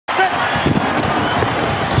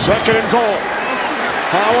Second and goal.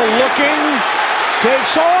 Howell looking,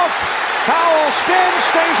 takes off. Howell spins,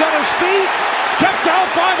 stays on his feet, kept out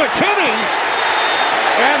by McKinney.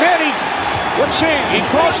 And then let's see, he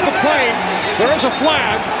crossed the plane. There is a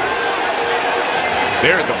flag.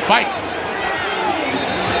 There is a fight.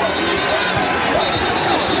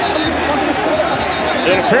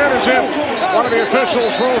 It appeared as if one of the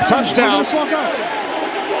officials ruled touchdown.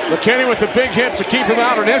 McKinney with the big hit to keep him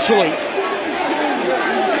out initially.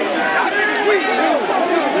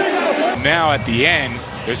 Now at the end,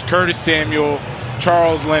 there's Curtis Samuel,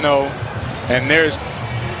 Charles Leno, and there's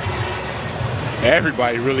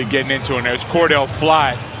everybody really getting into it. There's Cordell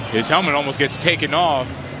Flott. His helmet almost gets taken off.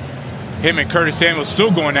 Him and Curtis Samuel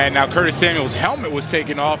still going at it. Now Curtis Samuel's helmet was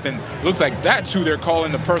taken off, and looks like that's who they're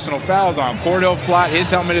calling the personal fouls on. Cordell Flott,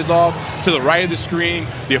 his helmet is off to the right of the screen.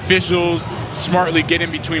 The officials smartly get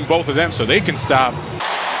in between both of them so they can stop.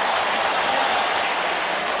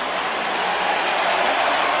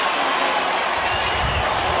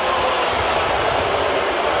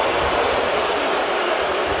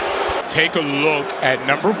 Take a look at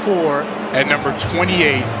number 4 and number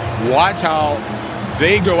 28. Watch how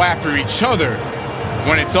they go after each other.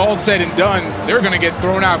 When it's all said and done, they're going to get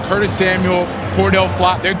thrown out. Curtis Samuel, Cordell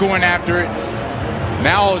Flott, they're going after it.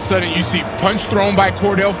 Now all of a sudden you see punch thrown by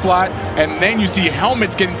Cordell Flott, and then you see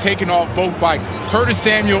helmets getting taken off both by Curtis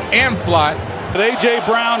Samuel and Flott. With A.J.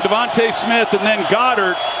 Brown, Devontae Smith, and then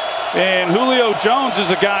Goddard. And Julio Jones is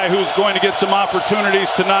a guy who's going to get some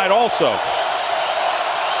opportunities tonight also.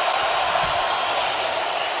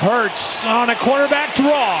 Hurts on a quarterback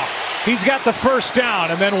draw. He's got the first down,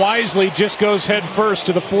 and then Wisely just goes head first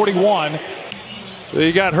to the 41. So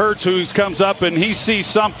you got Hurts who comes up and he sees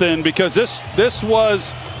something, because this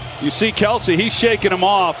was, you see Kelsey, he's shaking him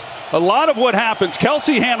off. A lot of what happens,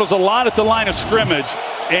 Kelsey handles a lot at the line of scrimmage,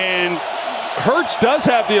 and Hurts does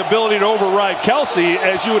have the ability to override Kelsey,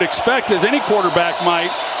 as you would expect, as any quarterback might,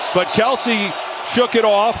 but Kelsey shook it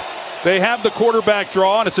off. They have the quarterback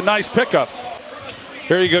draw, and it's a nice pickup.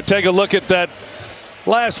 Here you go, take a look at that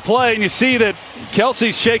last play, and you see that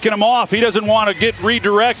Kelsey's shaking him off. He doesn't want to get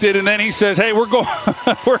redirected, and then he says, hey, we're going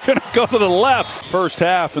to go to the left. First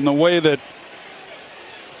half, and the way that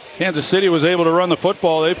Kansas City was able to run the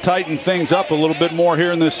football, they've tightened things up a little bit more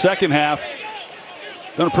here in this second half.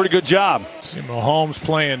 Done a pretty good job. See Mahomes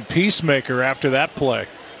playing peacemaker after that play.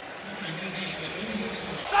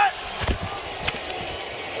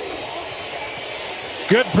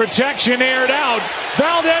 Good protection, aired out.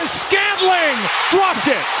 Valdez-Scantling dropped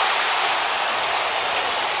it.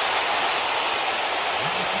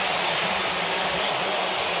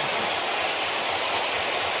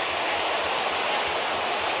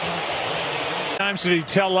 Times did he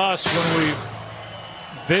tell us when we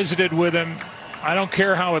visited with him, I don't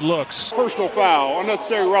care how it looks. Personal foul,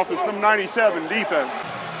 unnecessary roughness, number 97, defense.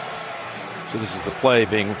 So this is the play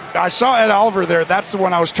being... I saw Ed Oliver there. That's the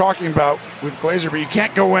one I was talking about with Glazer, but you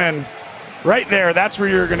can't go in. Right there, that's where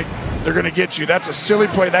they're gonna get you. That's a silly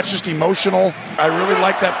play. That's just emotional. I really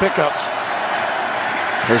like that pickup.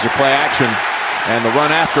 There's your play action and the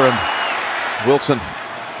run after him. Wilson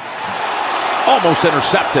almost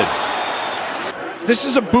intercepted. This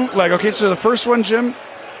is a bootleg. Okay, so the first one, Jim,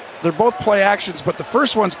 they're both play actions, but the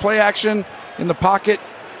first one's play action in the pocket.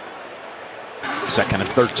 2nd and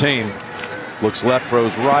 13. Looks left,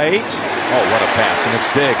 throws right. Oh, what a pass, and it's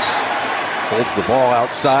Diggs. Holds the ball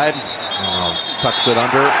outside. Tucks it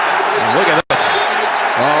under. And look at this.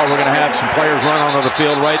 Oh, we're going to have some players run onto the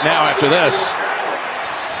field right now after this.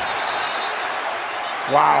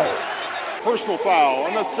 Wow. Personal foul,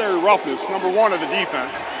 unnecessary roughness, number 1 of the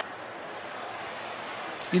defense.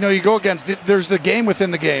 You know, you go against, there's the game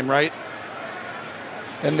within the game, right?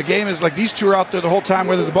 And the game is like these two are out there the whole time,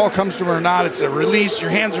 whether the ball comes to them or not. It's a release.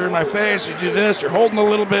 Your hands are in my face. You do this. You're holding a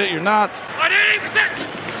little bit. You're not.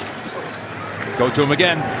 Go to him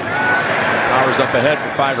again. Powers up ahead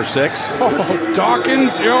for 5 or 6. Oh,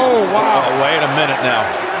 Dawkins. Oh, wow. Oh, wait a minute now.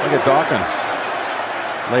 Look at Dawkins.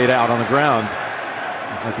 Laid out on the ground.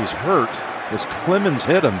 Like he's hurt as Clemens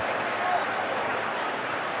hit him.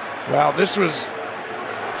 Wow, this was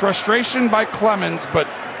frustration by Clemens, but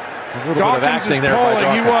a little Dawkins bit of acting is there calling. by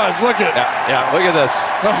Dawkins. He was. Look at. Yeah, look at this.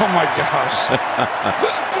 Oh my gosh.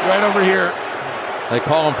 Right over here. They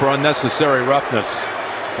call him for unnecessary roughness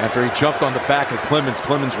after he jumped on the back of Clemens.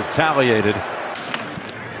 Clemens retaliated.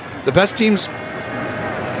 The best teams.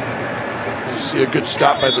 You see a good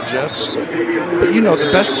stop by the Jets, but you know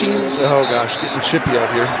the best teams. Oh gosh, getting chippy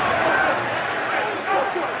out here.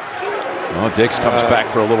 Oh, Diggs comes back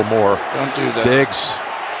for a little more. Don't do that. Diggs.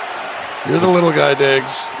 You're the little guy,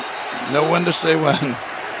 Diggs. Know when to say when.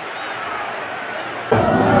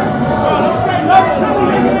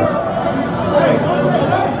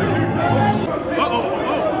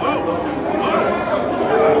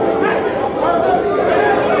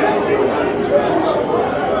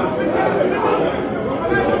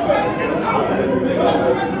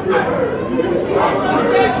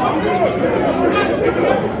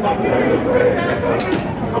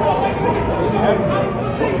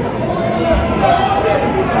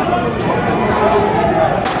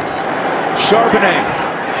 Charbonnet.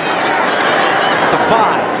 The 5.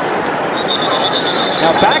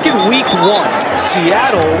 Now back in week 1,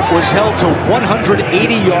 Seattle was held to 180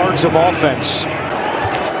 yards of offense.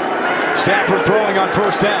 Stafford throwing on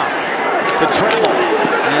first down to Trammell.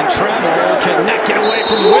 And Trammell cannot get away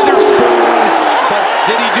from Witherspoon. But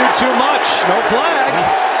did he do too much? No flag.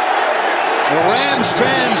 The Rams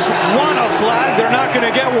fans want a flag. They're not going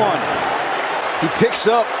to get one. He picks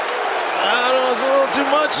up. I don't know, it's a little too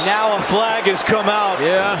much. Now a flag has come out.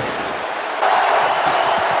 Yeah.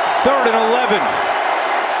 3rd and 11.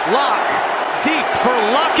 Lock. Deep for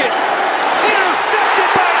Lockett. Intercepted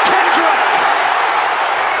by Kendrick.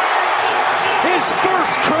 His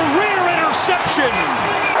first career interception.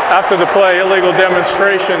 After the play, illegal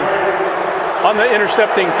demonstration on the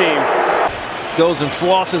intercepting team. Goes and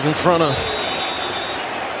flosses in front of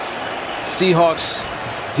Seahawks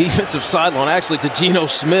defensive sideline, actually to Geno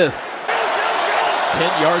Smith.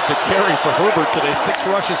 10 yards a carry for Herbert today. 6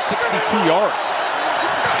 rushes, 62 yards.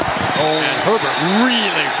 And Herbert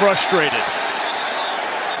really frustrated.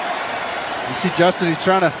 You see Justin, he's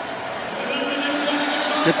trying to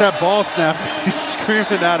get that ball snap. He's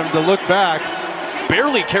screaming at him to look back.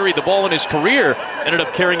 Barely carried the ball in his career. Ended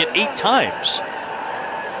up carrying it 8 times.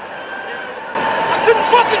 I couldn't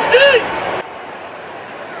fucking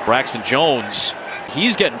see! Braxton Jones,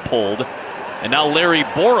 he's getting pulled. And now Larry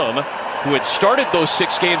Borum, who had started those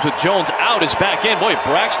 6 games with Jones out, is back in. Boy,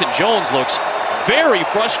 Braxton Jones looks very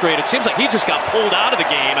frustrated. Seems like he just got pulled out of the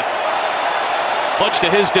game, much to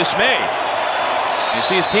his dismay. You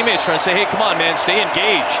see his teammates trying to say, hey, come on, man, stay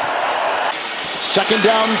engaged. 2nd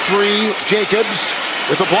down 3, Jacobs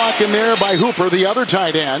with a block in there by Hooper, the other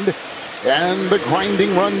tight end. And the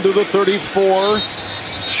grinding run to the 34,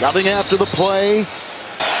 shoving after the play.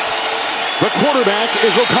 The quarterback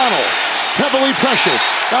is O'Connell, heavily pressured,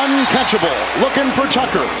 uncatchable, looking for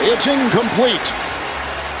Tucker. It's incomplete.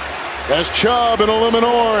 As Chubb and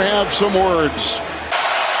Eliminor have some words.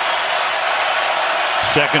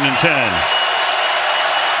 2nd and 10.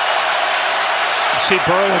 You see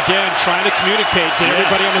Burrow again trying to communicate, get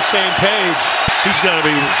everybody on the same page. He's got to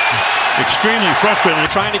be extremely frustrated.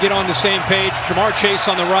 Trying to get on the same page. Jamar Chase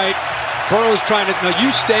on the right. Burrow's trying to, no,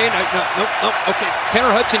 you stay. No, okay.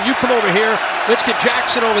 Tanner Hudson, you come over here. Let's get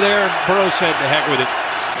Jackson over there. And Burrow said, the heck with it.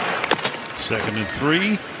 2nd and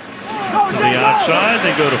 3. To the outside,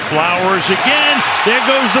 they go to Flowers again. There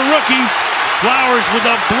goes the rookie. Flowers with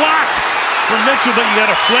a block for Mitchell, but you got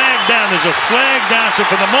a flag down. There's a flag down, so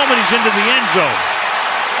for the moment he's into the end zone.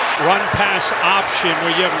 Run pass option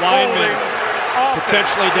where you have linemen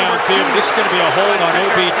potentially downfield. This is going to be a hold on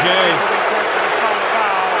OBJ.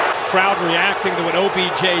 Crowd reacting to what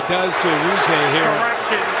OBJ does to Awuzie here.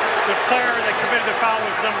 Correction, the player that committed the foul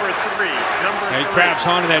was number 3. He grabs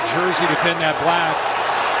onto that jersey within that black.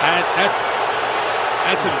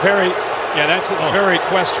 That's a very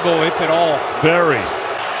questionable, if at all. Very.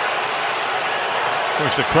 Of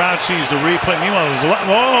course, the crowd sees the replay. Meanwhile, there's a lot.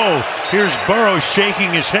 Whoa! Here's Burrow shaking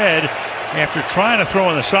his head after trying to throw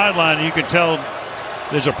on the sideline. And you can tell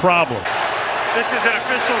there's a problem. This is an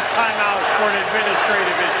official's timeout for an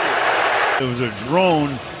administrative issue. There was a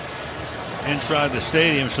drone inside the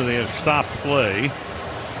stadium, so they have stopped play.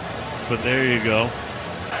 But there you go.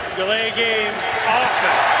 Delay game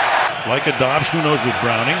offense. Like a Dobbs, who knows with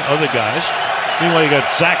Browning, other guys. Meanwhile, you got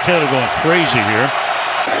Zach Taylor going crazy here.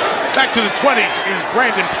 Back to the 20 is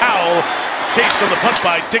Brandon Powell. Chased on the punt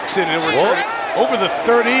by Dixon and return over the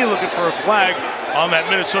 30, looking for a flag on that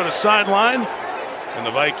Minnesota sideline. And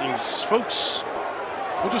the Vikings folks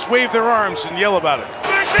will just wave their arms and yell about it.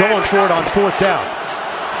 Going for it on 4th down.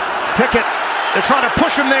 Pickett, they're trying to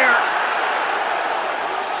push him there.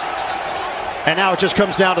 And now it just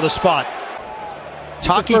comes down to the spot.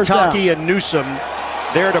 Taki and Newsom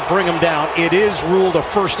there to bring him down. It is ruled a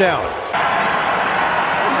 1st down.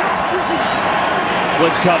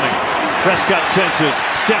 What's coming? Prescott senses,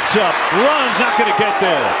 steps up, runs, not going to get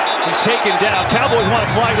there. He's taken down. Cowboys want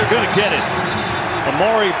to fly, they're going to get it.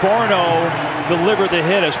 Amari Barno delivered the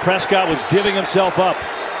hit as Prescott was giving himself up.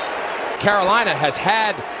 Carolina has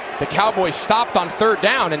had the Cowboys stopped on 3rd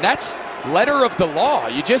down, and that's letter of the law.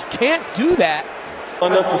 You just can't do that.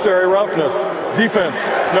 Unnecessary roughness. Defense,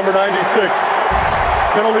 number 96.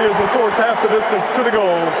 Penalty is enforced half the distance to the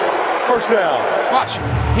goal. 1st down. Watch.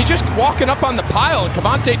 He's just walking up on the pile, and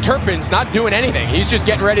Kevontae Turpin's not doing anything. He's just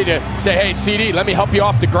getting ready to say, hey, CD, let me help you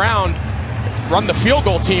off the ground, run the field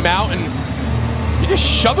goal team out, and you just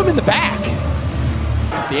shove him in the back.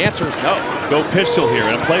 The answer is no. Go pistol here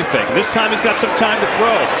in a play fake. This time he's got some time to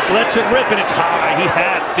throw. Lets it rip, and it's high. He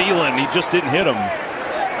had Thielen. He just didn't hit him.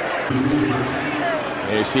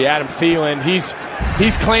 You see Adam Thielen,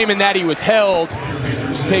 he's claiming that he was held.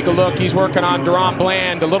 Just take a look, he's working on Deron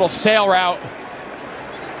Bland, a little sail route.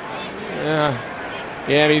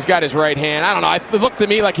 Yeah, I mean, he's got his right hand. I don't know, it looked to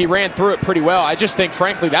me like he ran through it pretty well. I just think,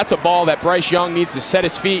 frankly, that's a ball that Bryce Young needs to set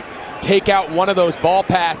his feet, take out one of those ball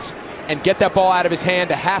pats, and get that ball out of his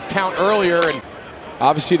hand a half count earlier. And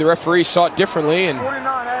obviously the referee saw it differently, and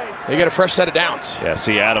they get a fresh set of downs. Yeah,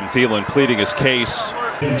 see Adam Thielen pleading his case.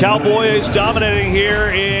 Cowboys dominating here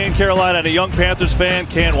in Carolina, and a young Panthers fan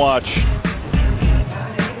can't watch.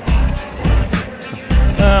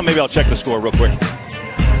 Maybe I'll check the score real quick.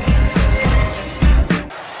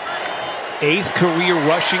 8th career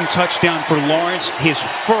rushing touchdown for Lawrence, his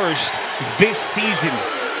first this season.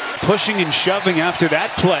 Pushing and shoving after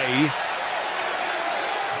that play.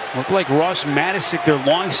 Looked like Ross Matisic, their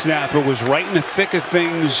long snapper, was right in the thick of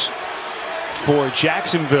things for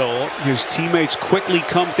Jacksonville. His teammates quickly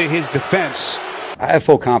come to his defense. I have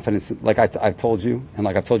full confidence, like I've told you, and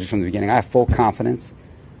like I've told you from the beginning, I have full confidence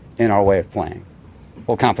in our way of playing.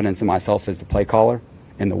 Full confidence in myself as the play caller,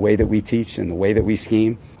 in the way that we teach, and the way that we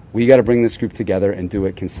scheme. We got to bring this group together and do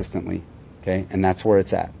it consistently, okay? And that's where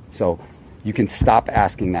it's at. So you can stop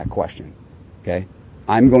asking that question, okay?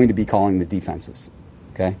 I'm going to be calling the defenses,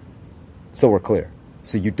 okay? So we're clear.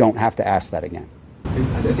 So you don't have to ask that again.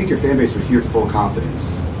 I think your fan base would hear full confidence,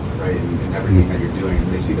 right, in everything that you're doing, and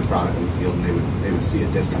they see the product in the field, and they would see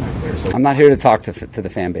a disconnect there. So I'm not here to talk to the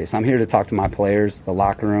fan base. I'm here to talk to my players, the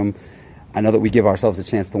locker room. I know that we give ourselves a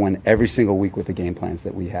chance to win every single week with the game plans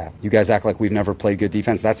that we have. You guys act like we've never played good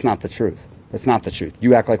defense. That's not the truth. That's not the truth.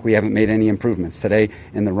 You act like we haven't made any improvements. Today,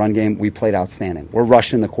 in the run game, we played outstanding. We're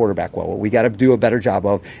rushing the quarterback well. What we got to do a better job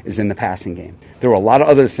of is in the passing game. There were a lot of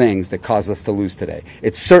other things that caused us to lose today.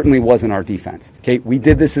 It certainly wasn't our defense. Okay, we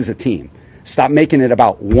did this as a team. Stop making it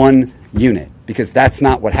about one unit, because that's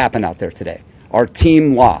not what happened out there today. Our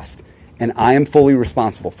team lost, and I am fully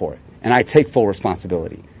responsible for it, and I take full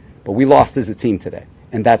responsibility. But we lost as a team today,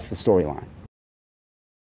 and that's the storyline.